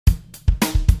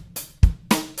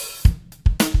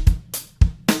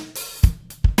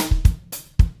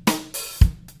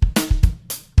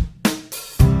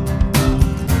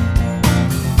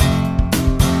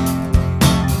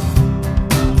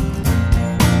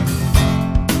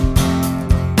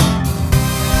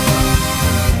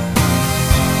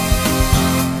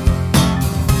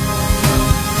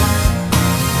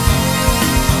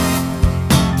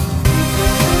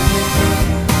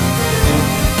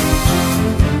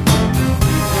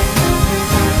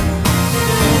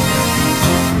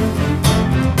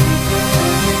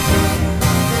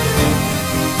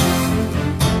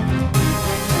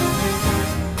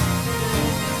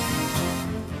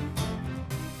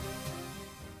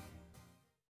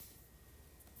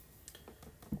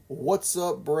What's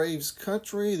up, Braves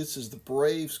country? This is the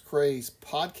Braves Craze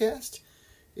podcast.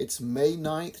 It's May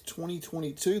 9th,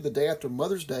 2022, the day after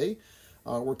Mother's Day.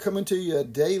 We're coming to you a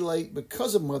day late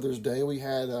because of Mother's Day. We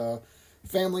had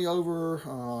family over,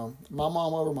 my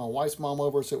mom over, my wife's mom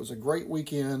over, so it was a great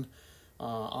weekend.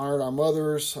 Honored our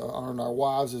mothers, honored our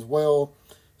wives as well.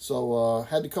 So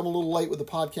had to come a little late with the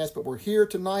podcast, but we're here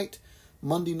tonight,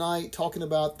 Monday night, talking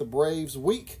about the Braves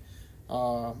week.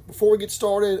 Before we get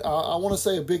started, I want to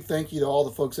say a big thank you to all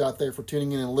the folks out there for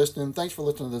tuning in and listening. Thanks for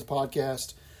listening to this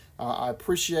podcast. I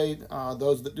appreciate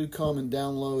those that do come and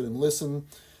download and listen.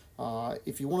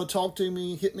 If you want to talk to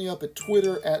me, hit me up at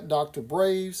Twitter at Dr.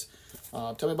 Braves.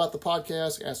 Tell me about the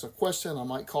podcast, ask a question. I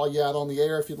might call you out on the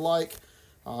air if you'd like.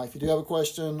 If you do have a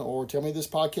question, or tell me this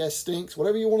podcast stinks,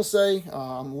 whatever you want to say,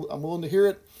 I'm willing to hear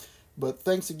it. But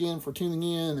thanks again for tuning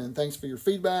in, and thanks for your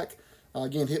feedback.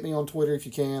 Again, hit me on Twitter if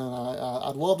you can.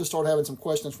 I'd love to start having some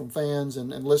questions from fans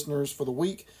and listeners for the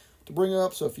week to bring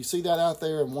up. So if you see that out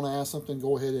there and want to ask something,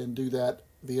 go ahead and do that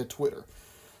via Twitter.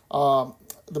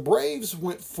 The Braves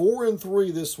went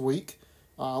 4-3 this week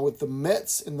with the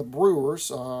Mets and the Brewers.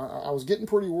 I was getting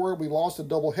pretty worried. We lost a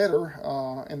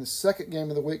doubleheader in the second game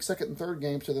of the week, second and third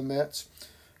games to the Mets.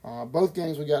 Both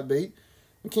games we got beat.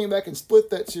 We came back and split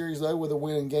that series, though, with a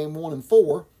win in game 1 and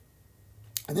 4.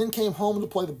 And then came home to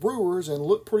play the Brewers and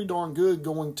looked pretty darn good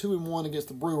going 2-1 against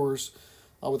the Brewers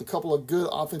with a couple of good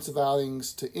offensive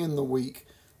outings to end the week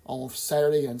on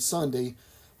Saturday and Sunday.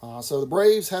 So the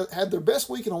Braves had their best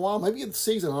week in a while, maybe of the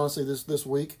season, honestly, this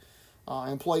week,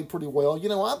 and played pretty well. You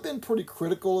know, I've been pretty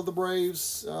critical of the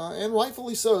Braves, and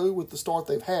rightfully so with the start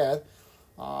they've had.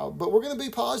 But we're going to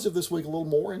be positive this week a little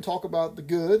more and talk about the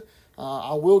good.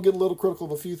 I will get a little critical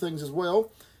of a few things as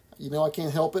well. You know, I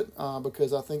can't help it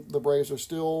because I think the Braves are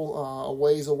still a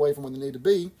ways away from where they need to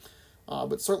be.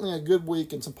 But certainly a good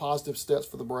week and some positive steps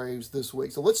for the Braves this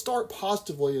week. So let's start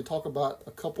positively and talk about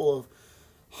a couple of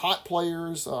hot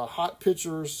players, hot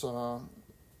pitchers,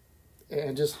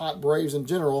 and just hot Braves in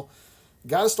general.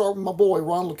 Got to start with my boy,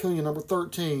 Ronald Acuna, number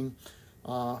 13.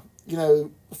 You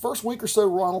know, the first week or so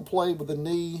Ronald played with the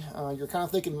knee. You're kind of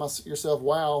thinking to yourself,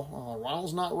 wow,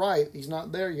 Ronald's not right. He's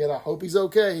not there yet. I hope he's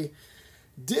okay.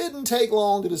 Didn't take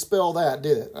long to dispel that,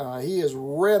 did it? He is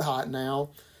red hot now.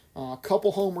 A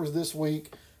couple homers this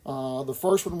week. The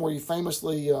first one where he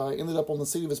famously ended up on the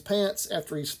seat of his pants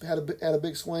after he had a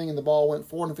big swing and the ball went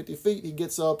 450 feet. He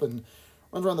gets up and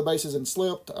runs around the bases and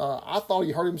slipped. I thought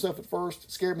he hurt himself at first.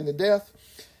 It scared me to death.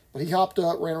 But he hopped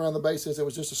up, ran around the bases. It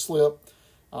was just a slip.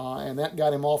 And that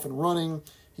got him off and running.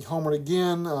 He homered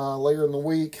again later in the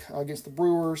week against the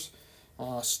Brewers.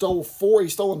 Stole 4.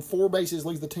 He's stolen 4 bases,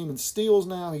 leads the team in steals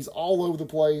now. He's all over the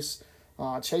place,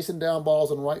 chasing down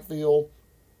balls in right field.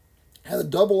 Had a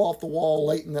double off the wall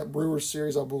late in that Brewers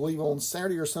series, I believe on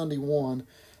Saturday or Sunday one.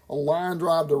 A line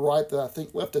drive to right that I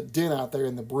think left a dent out there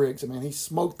in the bricks. I mean, he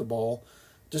smoked the ball.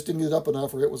 Just didn't get it up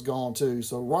enough or it was gone too.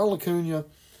 So Ronald Acuna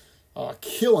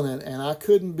killing it, and I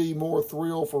couldn't be more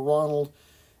thrilled for Ronald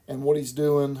and what he's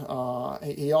doing.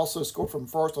 He also scored from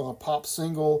first on a pop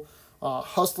single.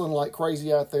 Hustling like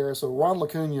crazy out there. So Ronald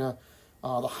Acuna,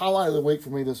 the highlight of the week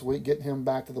for me this week, getting him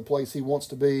back to the place he wants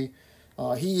to be.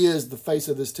 He is the face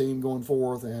of this team going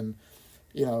forth. And,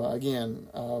 you know, again,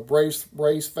 Braves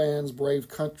fans, Braves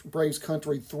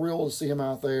country, thrilled to see him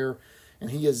out there.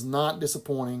 And he is not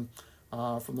disappointing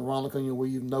from the Ronald Acuna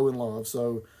we know and love.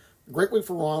 So, great week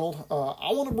for Ronald.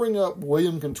 I want to bring up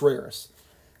William Contreras.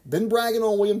 Been bragging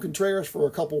on William Contreras for a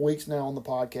couple weeks now on the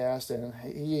podcast, and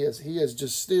he is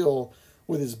just still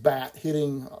with his bat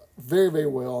hitting very, very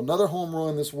well. Another home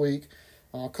run this week,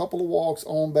 a couple of walks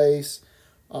on base.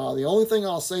 The only thing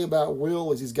I'll say about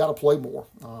Will is he's got to play more.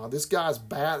 This guy's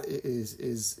bat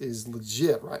is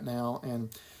legit right now,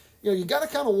 and you know you got to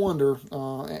kind of wonder.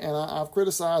 And I've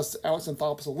criticized Alex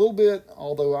Anthopoulos a little bit,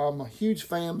 although I'm a huge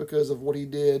fan because of what he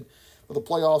did the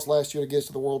playoffs last year to get us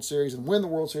to the World Series and win the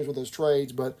World Series with those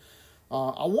trades. But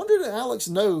I wonder did Alex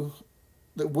know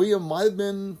that William might have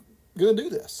been going to do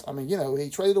this? I mean, you know, he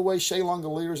traded away Shea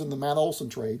Langoliers in the Matt Olson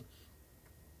trade.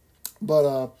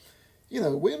 But, you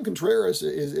know, William Contreras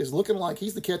is looking like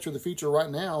he's the catcher of the future right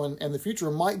now, and the future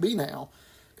might be now.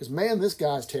 Because, man, this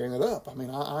guy's tearing it up. I mean,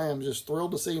 I am just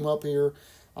thrilled to see him up here.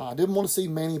 I didn't want to see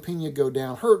Manny Pena go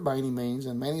down hurt by any means,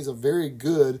 and Manny's a very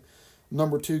good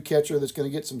number 2 catcher that's going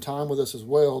to get some time with us as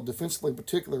well. Defensively in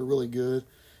particular, really good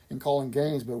in calling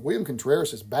games. But William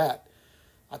Contreras' bat,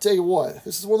 I tell you what,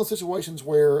 this is one of those situations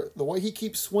where the way he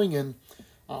keeps swinging,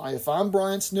 if I'm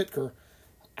Brian Snitker,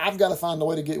 I've got to find a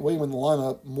way to get William in the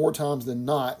lineup more times than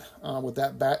not with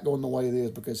that bat going the way it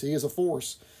is, because he is a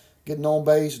force. Getting on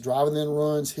base, driving in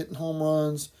runs, hitting home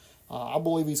runs. I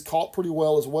believe he's caught pretty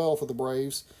well as well for the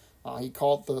Braves. He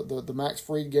caught the Max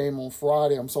Fried game on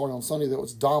Sunday that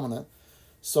was dominant.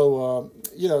 So,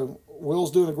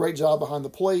 Will's doing a great job behind the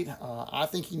plate. I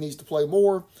think he needs to play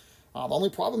more. The only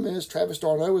problem is Travis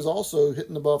d'Arnaud is also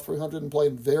hitting above 300 and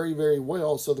playing very, very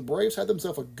well. So the Braves had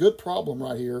themselves a good problem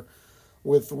right here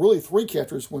with really three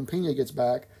catchers when Pena gets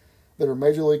back that are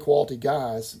major league quality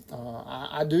guys.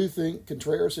 I do think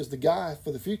Contreras is the guy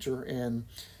for the future, and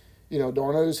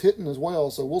d'Arnaud's hitting as well.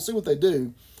 So we'll see what they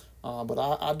do. But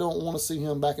I don't want to see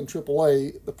him back in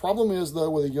AAA. The problem is,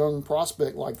 though, with a young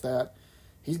prospect like that,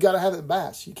 he's got to have at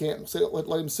bats. You can't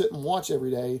let him sit and watch every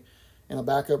day in a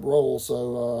backup role.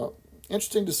 So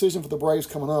interesting decision for the Braves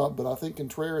coming up, but I think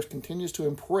Contreras continues to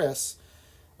impress.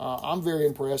 I'm very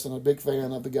impressed and a big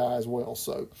fan of the guy as well.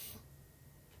 So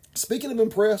speaking of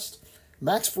impressed,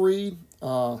 Max Fried,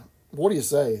 what do you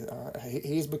say?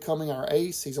 He's becoming our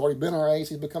ace. He's already been our ace.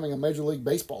 He's becoming a Major League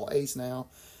Baseball ace now,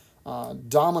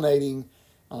 dominating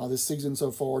this season so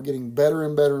far, getting better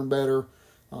and better and better.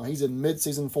 He's in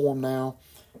mid-season form now,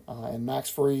 and Max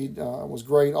Fried was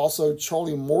great. Also,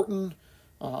 Charlie Morton,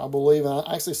 I believe, and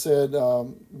I actually said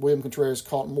William Contreras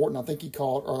caught Morton. I think he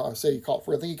caught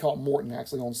Fried. I think he caught Morton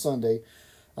actually on Sunday.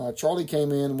 Charlie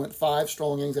came in and went 5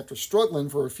 strong innings after struggling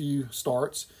for a few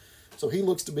starts, so he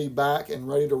looks to be back and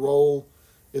ready to roll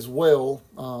as well.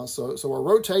 So our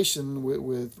rotation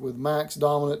with Max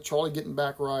dominant, Charlie getting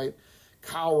back right,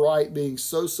 Kyle Wright being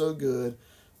so good.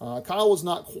 Kyle was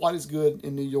not quite as good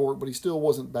in New York, but he still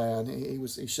wasn't bad. He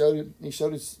was actually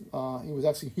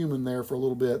human there for a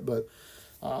little bit, but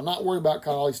I'm not worried about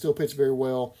Kyle. He still pitched very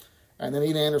well. And then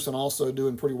Ian Anderson also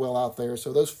doing pretty well out there.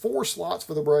 So those 4 slots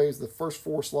for the Braves, the first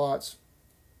 4 slots,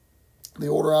 the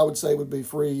order I would say would be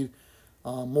Fried,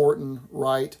 Morton,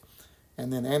 Wright,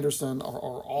 and then Anderson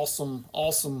are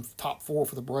awesome top 4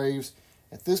 for the Braves.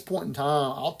 At this point in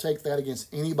time, I'll take that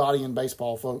against anybody in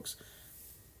baseball, folks.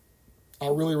 I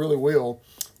really, really will.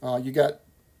 You got,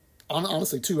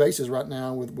 honestly, 2 aces right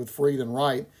now with Fried and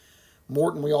Wright.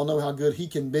 Morton, we all know how good he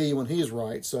can be when he's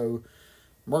right. So,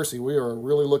 mercy, we are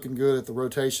really looking good at the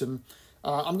rotation.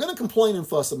 I'm going to complain and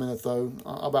fuss a minute, though,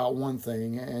 about one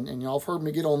thing. And y'all have heard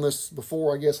me get on this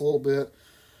before, I guess, a little bit.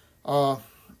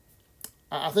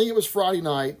 I think it was Friday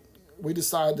night, we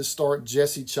decided to start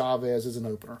Jesse Chavez as an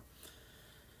opener.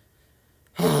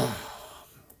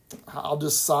 I'll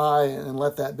just sigh and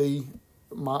let that be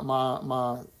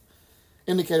my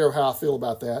indicator of how I feel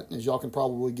about that, as y'all can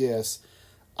probably guess.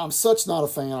 I'm so not a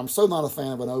fan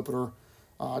of an opener.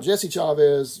 Jesse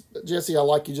Chavez, Jesse, I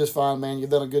like you just fine, man. You've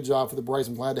done a good job for the Braves.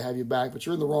 I'm glad to have you back, but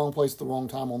you're in the wrong place at the wrong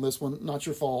time on this one. Not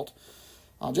your fault.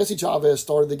 Jesse Chavez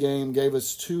started the game, gave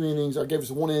us 2 innings, or gave us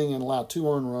 1 inning and allowed 2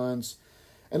 earned runs.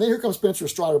 And then here comes Spencer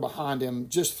Strider behind him,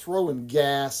 just throwing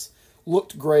gas.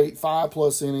 Looked great,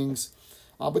 5+ innings.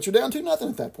 But you're down 2-0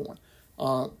 at that point.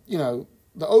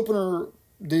 The opener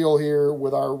deal here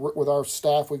with our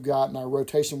staff we've got and our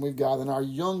rotation we've got and our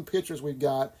young pitchers we've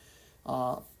got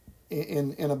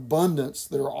in abundance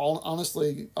that are all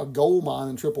honestly a gold mine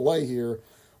in AAA here.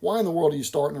 Why in the world are you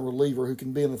starting a reliever who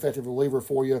can be an effective reliever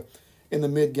for you in the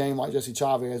mid-game like Jesse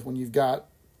Chavez when you've got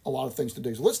a lot of things to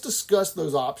do? So let's discuss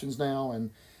those options now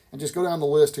and just go down the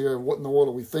list here of what in the world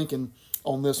are we thinking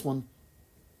on this one.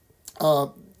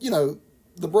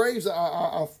 The Braves,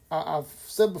 I've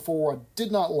said before, I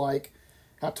did not like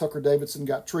how Tucker Davidson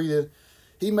got treated.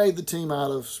 He made the team out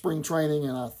of spring training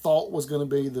and I thought was going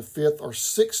to be the 5th or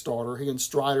 6th starter. He and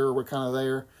Strider were kind of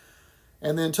there.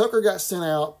 And then Tucker got sent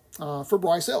out for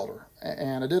Bryce Elder.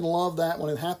 And I didn't love that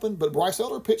when it happened, but Bryce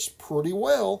Elder pitched pretty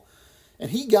well.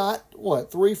 And he got,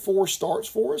 3-4 starts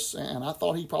for us. And I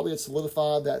thought he probably had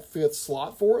solidified that 5th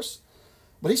slot for us.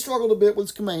 But he struggled a bit with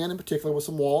his command, in particular with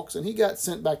some walks, and he got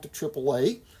sent back to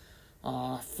AAA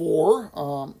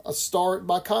for a start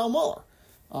by Kyle Muller.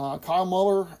 Kyle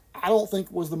Muller, I don't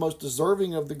think, was the most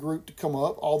deserving of the group to come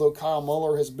up, although Kyle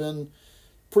Muller has been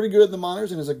pretty good in the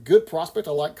minors and is a good prospect.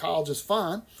 I like Kyle just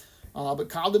fine. But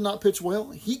Kyle did not pitch well.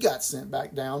 He got sent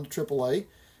back down to AAA,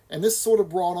 and this sort of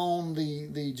brought on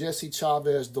the Jesse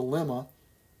Chavez dilemma.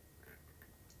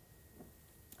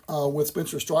 With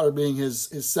Spencer Strider being his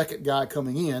second guy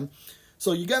coming in.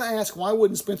 So you got to ask, why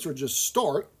wouldn't Spencer just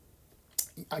start?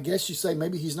 I guess you say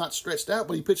maybe he's not stretched out,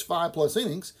 but he pitched 5+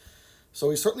 innings. So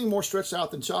he's certainly more stretched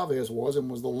out than Chavez was and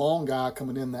was the long guy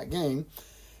coming in that game.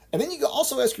 And then you can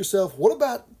also ask yourself, what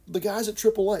about the guys at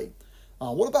AAA?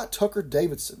 What about Tucker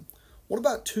Davidson? What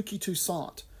about Touki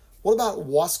Toussaint? What about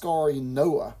Huascar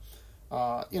Ynoa?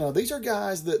 These are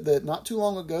guys that not too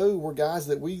long ago were guys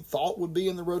that we thought would be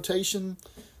in the rotation.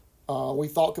 We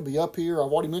thought could be up here.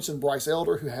 I've already mentioned Bryce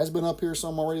Elder, who has been up here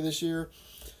some already this year.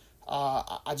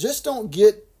 I just don't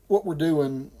get what we're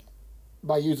doing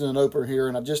by using an opener here,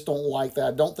 and I just don't like that.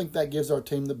 I don't think that gives our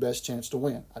team the best chance to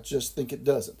win. I just think it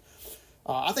doesn't.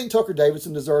 I think Tucker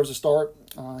Davidson deserves a start.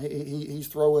 He's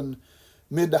throwing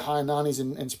mid to high 90s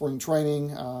in spring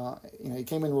training. He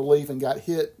came in relief and got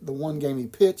hit the one game he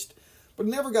pitched, but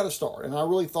never got a start. And I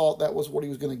really thought that was what he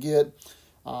was going to get.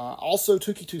 Also,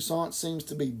 Touki Toussaint seems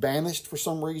to be banished for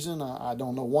some reason. I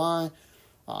don't know why.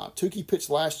 Touki pitched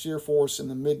last year for us in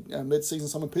the mid-season.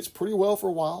 Someone pitched pretty well for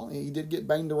a while. He did get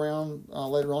banged around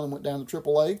later on and went down to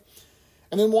AAA.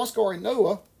 And then Huascar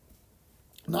Noah,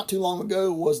 not too long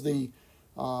ago, was he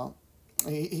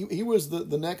was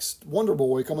the next wonder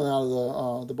boy coming out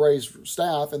of the Braves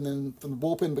staff, and then from the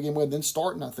bullpen began with, then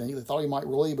starting, I think. They thought he might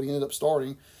relieve, but he ended up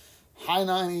starting. High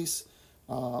 90s,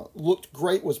 looked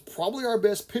great, was probably our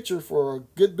best pitcher for a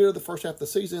good bit of the first half of the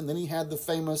season. Then he had the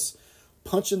famous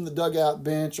punching the dugout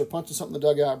bench or punching something in the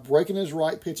dugout, breaking his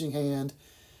right pitching hand,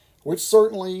 which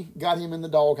certainly got him in the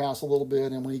doghouse a little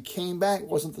bit. And when he came back,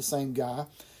 wasn't the same guy.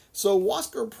 So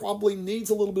Huascar probably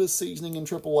needs a little bit of seasoning in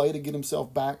AAA to get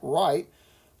himself back right.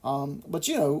 But,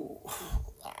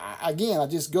 again, I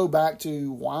just go back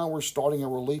to why we're starting a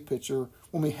relief pitcher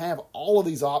when we have all of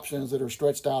these options that are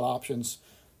stretched out options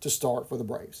to start for the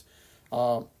Braves.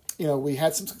 We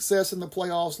had some success in the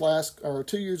playoffs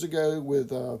 2 years ago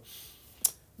with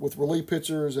relief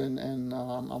pitchers, and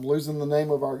I'm losing the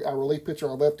name of our relief pitcher,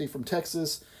 our lefty from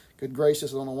Texas. Good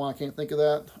gracious, I don't know why I can't think of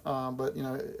that. But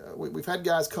we've had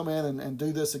guys come in and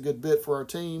do this a good bit for our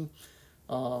team.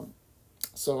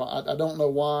 So I don't know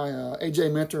why.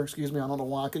 AJ Minter, I don't know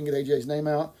why I couldn't get AJ's name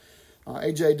out.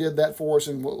 AJ did that for us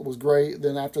and was great.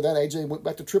 Then after that, AJ went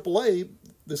back to AAA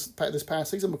this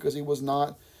past season because he was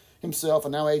not himself,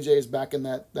 and now AJ is back in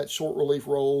that short relief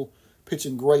role,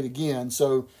 pitching great again.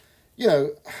 So,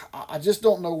 I just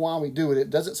don't know why we do it. It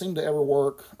doesn't seem to ever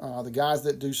work. The guys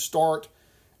that do start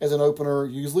as an opener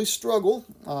usually struggle,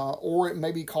 or it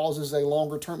maybe causes a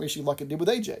longer-term issue like it did with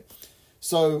AJ.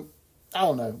 So, I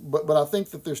don't know. But I think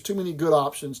that there's too many good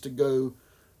options to go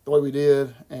the way we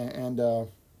did, and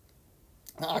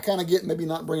I kind of get maybe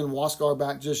not bringing Huascar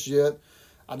back just yet.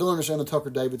 I don't understand the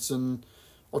Tucker Davidson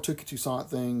or Touki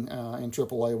Toussaint thing in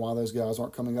AAA, why those guys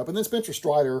aren't coming up. And then Spencer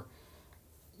Strider,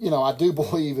 I do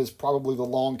believe is probably the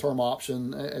long-term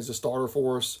option as a starter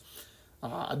for us.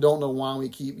 I don't know why we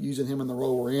keep using him in the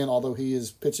role we're in, although he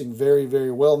is pitching very,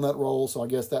 very well in that role, so I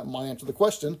guess that might answer the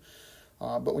question.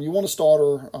 But when you want a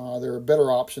starter, there are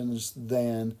better options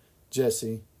than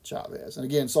Jesse Chavez. And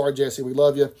again, sorry, Jesse, we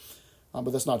love you,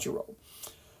 but that's not your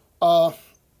role.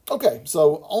 Okay,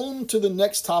 so on to the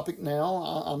next topic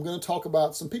now. I'm going to talk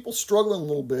about some people struggling a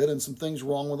little bit and some things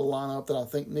wrong with the lineup that I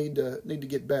think need to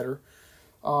get better.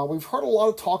 We've heard a lot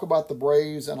of talk about the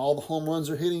Braves and all the home runs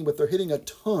they're hitting, but they're hitting a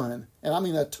ton, and I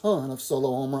mean a ton of solo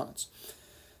home runs.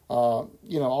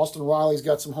 Austin Riley's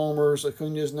got some homers.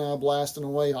 Acuna's now blasting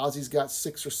away. Ozzy's got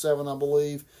 6 or 7, I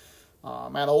believe.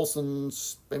 Matt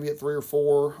Olson's maybe at 3 or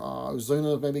 4.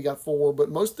 Ozuna maybe got 4.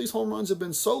 But most of these home runs have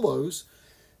been solos,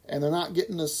 and they're not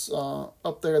getting us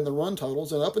up there in the run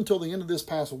totals. And up until the end of this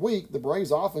past week, the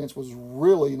Braves offense was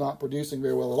really not producing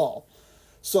very well at all.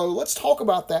 So let's talk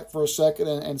about that for a second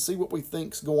and see what we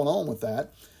think's going on with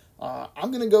that. I'm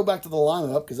going to go back to the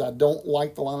lineup because I don't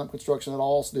like the lineup construction at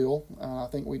all still. I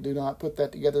think we do not put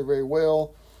that together very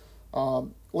well.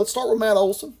 Let's start with Matt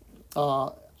Olson.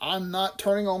 I'm not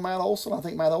turning on Matt Olson. I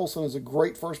think Matt Olson is a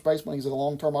great first baseman. He's a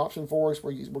long-term option for us.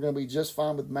 We're going to be just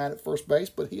fine with Matt at first base,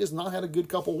 but he has not had a good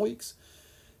couple weeks.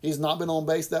 He's not been on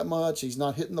base that much. He's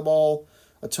not hitting the ball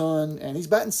a ton, and he's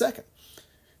batting second.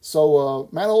 So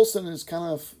Matt Olson is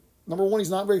kind of, number one,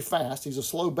 he's not very fast. He's a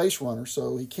slow base runner,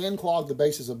 so he can clog the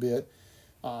bases a bit.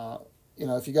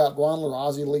 If you got Ronald or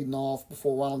Ozzy leading off,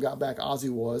 before Ronald got back,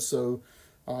 Ozzy was. So,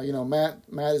 Matt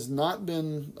has not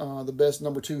been the best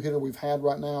number 2 hitter we've had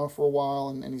right now for a while,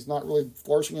 and he's not really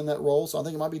flourishing in that role. So I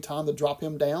think it might be time to drop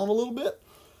him down a little bit.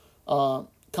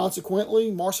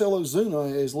 Consequently, Marcell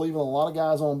Ozuna is leaving a lot of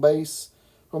guys on base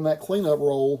from that cleanup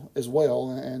role as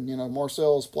well. And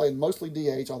Marcel's played mostly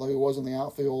DH, although he was in the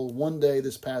outfield one day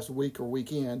this past week or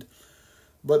weekend.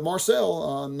 But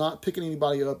Marcell not picking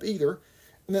anybody up either.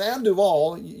 And then Adam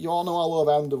Duvall, you all know I love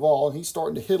Adam Duvall, and he's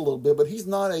starting to hit a little bit, but he's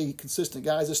not a consistent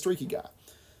guy. He's a streaky guy.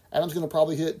 Adam's going to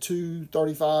probably hit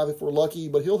 235 if we're lucky,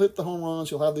 but he'll hit the home runs.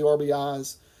 He'll have the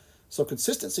RBIs. So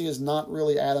consistency is not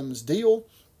really Adam's deal.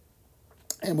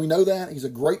 And we know that. He's a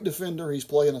great defender. He's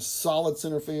playing a solid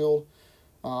center field.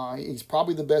 He's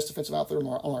probably the best defensive outfielder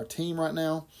on our team right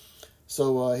now.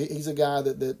 So he's a guy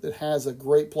that has a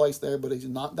great place there, but he's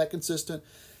not that consistent.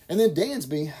 And then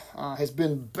Dansby has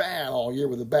been bad all year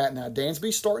with the bat. Now,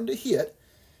 Dansby's starting to hit,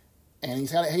 And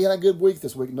he had a good week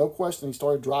this week, no question. He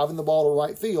started driving the ball to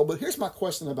right field. But here's my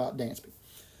question about Dansby.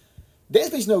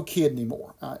 Dansby's no kid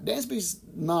anymore. Dansby's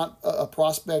not a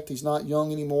prospect. He's not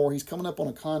young anymore. He's coming up on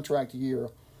a contract year.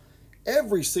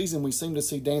 Every season we seem to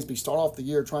see Dansby start off the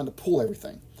year trying to pull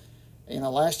everything.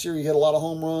 Last year he hit a lot of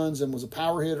home runs and was a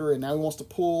power hitter, and now he wants to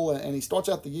pull, and he starts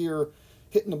out the year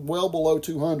hitting well below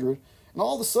 200. And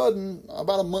all of a sudden,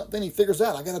 about a month then, he figures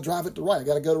out, I got to drive it to right. I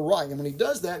got to go to right. And when he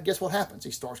does that, guess what happens?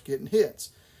 He starts getting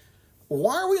hits.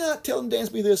 Why are we not telling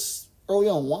Dansby this early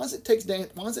on? Why does it take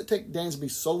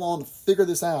Dansby so long to figure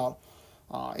this out?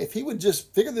 If he would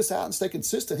just figure this out and stay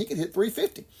consistent, he could hit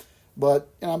 350. But,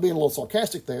 and I'm being a little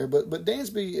sarcastic there, but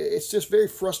Dansby, it's just very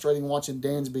frustrating watching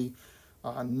Dansby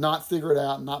not figure it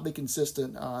out, not be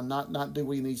consistent, not do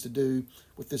what he needs to do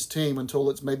with this team until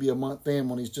it's maybe a month in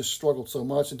when he's just struggled so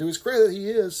much. And to his credit, he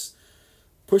is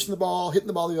pushing the ball, hitting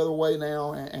the ball the other way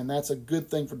now, and that's a good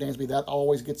thing for Dansby. That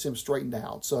always gets him straightened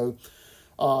out. So,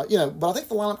 but I think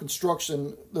the lineup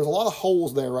construction, there's a lot of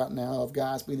holes there right now of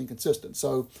guys being inconsistent.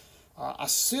 So I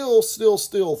still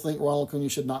think Ronald Acuna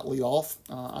should not lead off.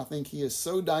 I think he is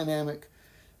so dynamic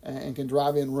and can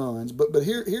drive in runs. But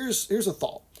here's a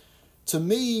thought. To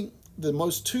me,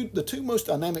 the two most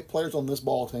dynamic players on this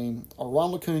ball team are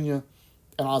Ronald Acuna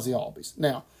and Ozzie Albies.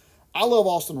 Now, I love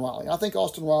Austin Riley. I think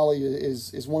Austin Riley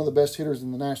is one of the best hitters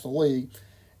in the National League,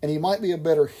 and he might be a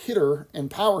better hitter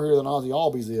and power hitter than Ozzie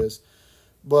Albies is.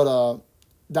 But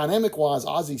dynamic-wise,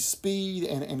 Ozzie's speed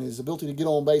and his ability to get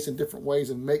on base in different ways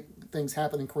and make things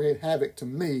happen and create havoc, to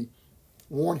me,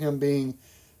 warrant him being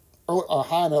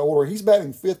high in that order. He's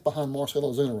batting fifth behind Marcell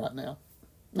Ozuna right now.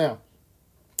 Now,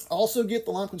 also get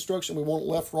the line construction. We want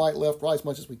left, right as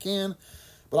much as we can.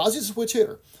 But Ozzie's a switch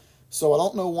hitter. So I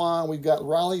don't know why we've got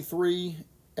Riley 3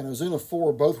 and Ozuna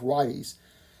 4, both righties.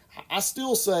 I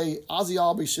still say Ozzie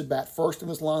Albies should bat first in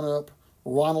this lineup,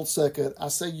 Ronald second. I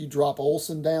say you drop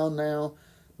Olson down now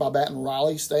by batting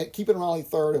Riley, keeping Riley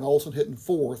third and Olson hitting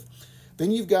fourth.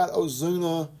 Then you've got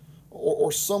Ozuna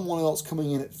or someone else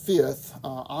coming in at fifth.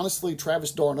 Honestly,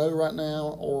 Travis d'Arnaud right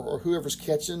now or whoever's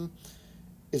catching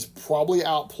is probably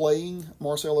outplaying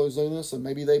Marcell Ozuna, so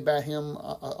maybe they bat him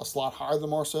a slot higher than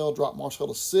Marcell, drop Marcell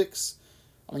to 6.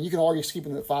 I mean, you can argue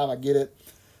keeping it at 5, I get it.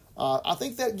 I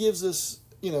think that gives us,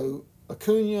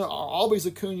 Acuna, Albies,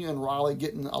 Acuna, and Riley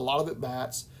getting a lot of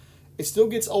at-bats. It still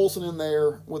gets Olson in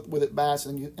there with at-bats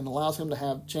and allows him to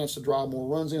have a chance to drive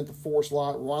more runs in at the 4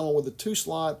 slot. Ronald with the 2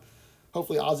 slot.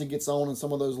 Hopefully Ozzie gets on and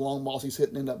some of those long balls he's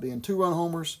hitting end up being 2-run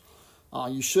homers.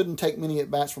 You shouldn't take many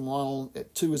at-bats from Ronald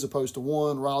at 2 as opposed to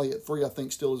 1. Riley at 3, I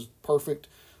think, still is perfect.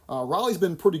 Riley's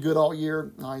been pretty good all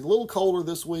year. He's a little colder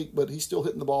this week, but he's still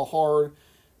hitting the ball hard.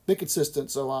 Been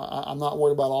consistent, so I'm not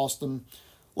worried about Austin.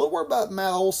 A little worried about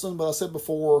Matt Olson, but I said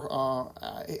before,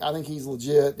 I think he's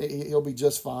legit. He'll be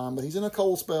just fine, but he's in a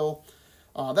cold spell.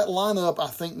 That lineup, I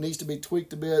think, needs to be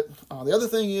tweaked a bit. The other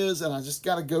thing is, and I just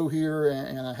got to go here,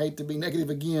 and I hate to be negative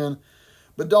again,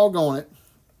 but doggone it,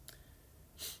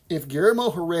 if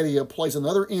Guillermo Heredia plays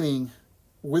another inning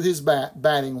with his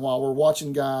batting while we're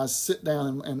watching guys sit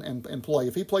down and play,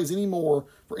 if he plays any more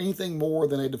for anything more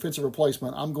than a defensive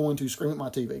replacement, I'm going to scream at my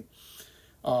TV.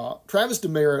 Travis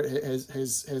Demeritte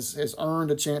has earned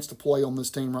a chance to play on this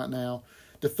team right now.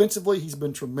 Defensively, he's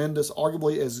been tremendous,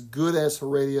 arguably as good as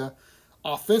Heredia.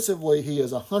 Offensively, he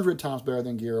is 100 times better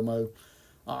than Guillermo.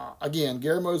 Again,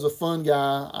 Guillermo's a fun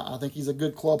guy. I think he's a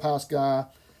good clubhouse guy.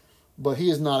 But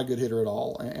he is not a good hitter at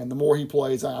all. And the more he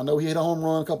plays, I know he hit a home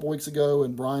run a couple weeks ago,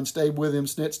 and Brian stayed with him,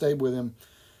 Snit stayed with him.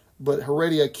 But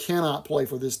Heredia cannot play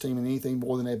for this team in anything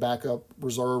more than a backup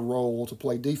reserve role to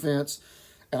play defense.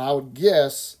 And I would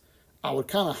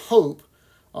kind of hope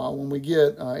when we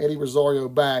get Eddie Rosario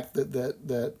back that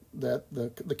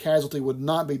the casualty would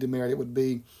not be Demeritte. It would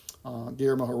be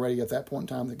Guillermo Heredia at that point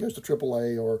in time that goes to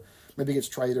AAA or maybe gets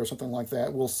traded or something like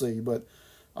that. We'll see. But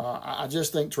I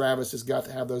just think Travis has got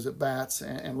to have those at-bats,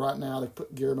 and right now to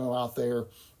put Guillermo out there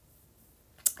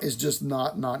is just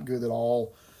not good at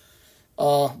all.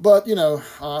 But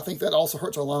I think that also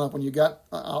hurts our lineup when you got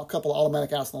a couple of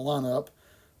automatic outs in the lineup.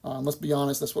 Let's be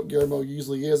honest, that's what Guillermo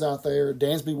usually is out there.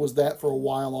 Dansby was that for a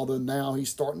while, although now he's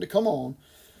starting to come on.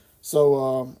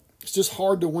 So it's just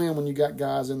hard to win when you got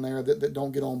guys in there that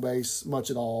don't get on base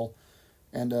much at all.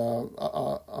 And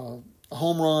a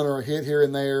home run or a hit here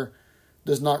and there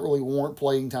does not really warrant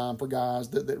playing time for guys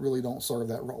that really don't serve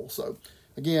that role. So,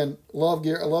 again, I love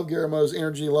Guillermo's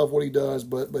energy, love what he does,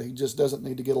 but he just doesn't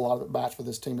need to get a lot of at-bats for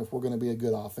this team if we're going to be a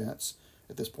good offense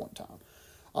at this point in time.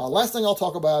 Last thing I'll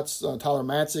talk about is Tyler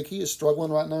Matzik. He is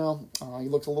struggling right now. He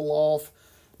looks a little off.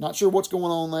 Not sure what's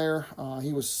going on there.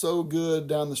 He was so good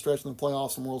down the stretch in the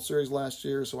playoffs and World Series last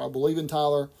year, so I believe in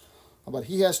Tyler. but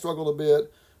he has struggled a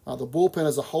bit. The bullpen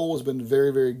as a whole has been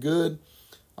very, very good,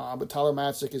 but Tyler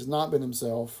Matzik has not been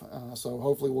himself. So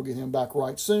hopefully we'll get him back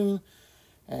right soon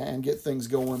and get things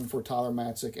going for Tyler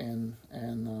Matzik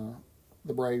and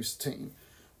the Braves team.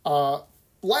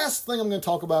 Last thing I'm going to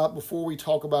talk about before we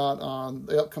talk about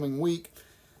the upcoming week,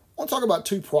 I want to talk about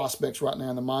two prospects right now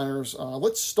in the minors.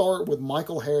 Let's start with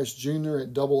Michael Harris Jr.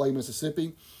 at AA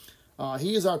Mississippi.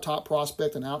 He is our top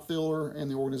prospect and outfielder in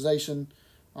the organization,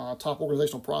 top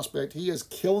organizational prospect. He is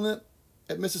killing it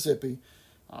at Mississippi.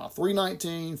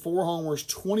 319, 4 homers,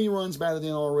 20 runs batted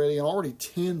in already, and already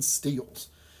 10 steals.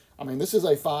 I mean, this is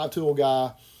a 5-tool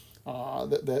guy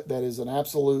that is an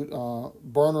absolute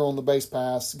burner on the base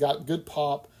pass. Got good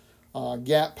pop,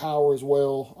 gap power as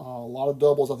well. A lot of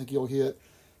doubles I think he'll hit.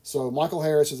 So Michael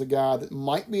Harris is a guy that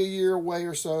might be a year away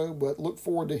or so, but look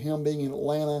forward to him being in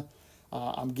Atlanta.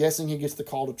 I'm guessing he gets the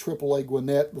call to AAA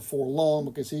Gwinnett before long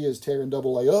because he is tearing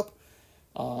AA up.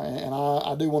 And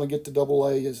I do want to get to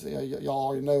AA. As y'all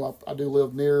already know, I do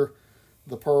live near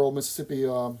the Pearl, Mississippi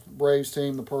Braves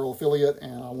team, the Pearl affiliate,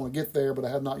 and I want to get there, but I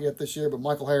have not yet this year. But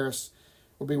Michael Harris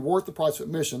would be worth the price of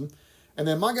admission. And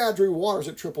then my guy, Drew Waters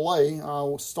at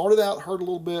AAA, started out hurt a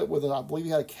little bit with, I believe he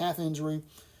had a calf injury.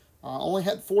 Only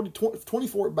had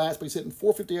 24 at bats, but he's hitting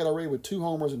 .458 already with 2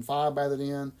 homers and 5 batted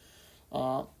in.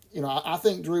 I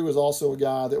think Drew is also a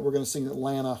guy that we're going to see in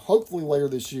Atlanta, hopefully later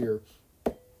this year.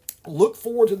 Look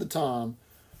forward to the time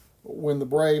when the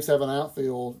Braves have an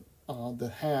outfield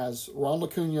that has Ron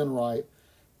Acuna in right,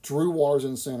 Drew Waters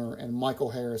in center, and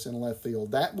Michael Harris in left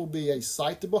field. That will be a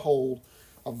sight to behold,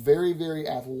 a very, very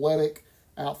athletic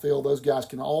outfield. Those guys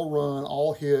can all run,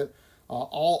 all hit.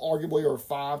 All arguably are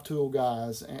 5-tool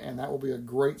guys, and that will be a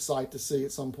great sight to see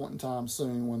at some point in time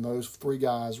soon when those 3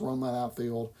 guys run that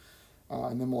outfield.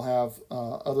 And then we'll have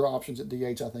other options at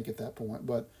DH, I think, at that point.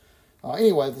 But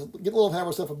anyway, get a little ahead of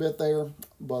ourselves a bit there,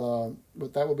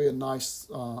 but that would be a nice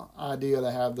idea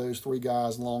to have those 3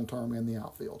 guys long-term in the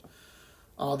outfield.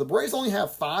 The Braves only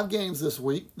have 5 games this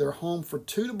week. They're home for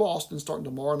 2 to Boston starting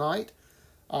tomorrow night,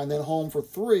 and then home for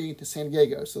 3 to San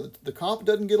Diego. So the comp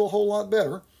doesn't get a whole lot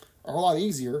better. Or a lot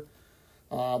easier,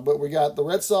 but we got the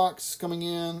Red Sox coming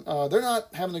in. They're not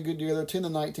having a good year. They're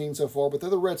 10-19 so far, but they're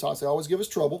the Red Sox. They always give us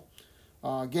trouble.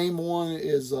 Game 1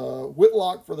 is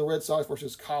Whitlock for the Red Sox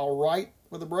versus Kyle Wright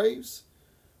for the Braves.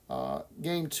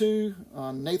 Game 2,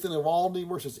 Nathan Eovaldi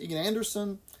versus Ian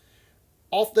Anderson.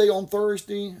 Off day on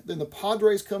Thursday. Then the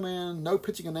Padres come in. No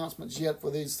pitching announcements yet for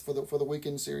the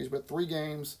weekend series, but 3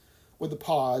 games with the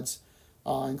Pods,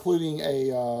 including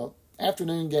a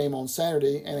afternoon game on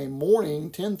Saturday and a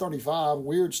morning 10:35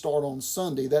 weird start on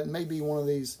Sunday. That may be one of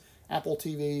these Apple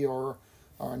TV or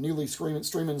newly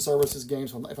streaming services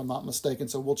games, if I'm not mistaken.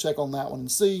 So we'll check on that one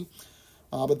and see.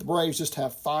 But the Braves just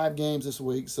have 5 games this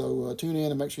week, so tune in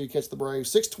and make sure you catch the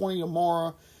Braves. 6:20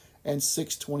 tomorrow and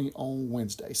 6:20 on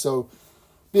Wednesday. So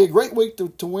be a great week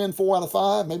to win 4 out of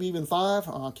 5, maybe even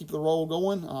 5. Keep the roll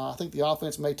going. I think the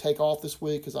offense may take off this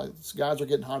week because guys are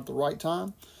getting hot at the right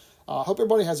time. Hope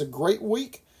everybody has a great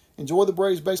week. Enjoy the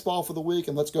Braves baseball for the week,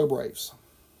 and let's go Braves.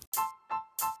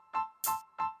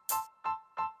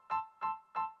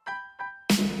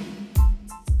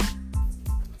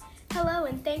 Hello,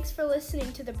 and thanks for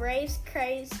listening to the Braves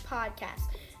Craze podcast.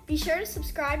 Be sure to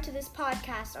subscribe to this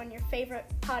podcast on your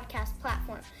favorite podcast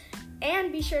platform.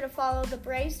 And be sure to follow the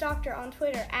Braves Doctor on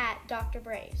Twitter at Dr.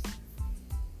 Braves.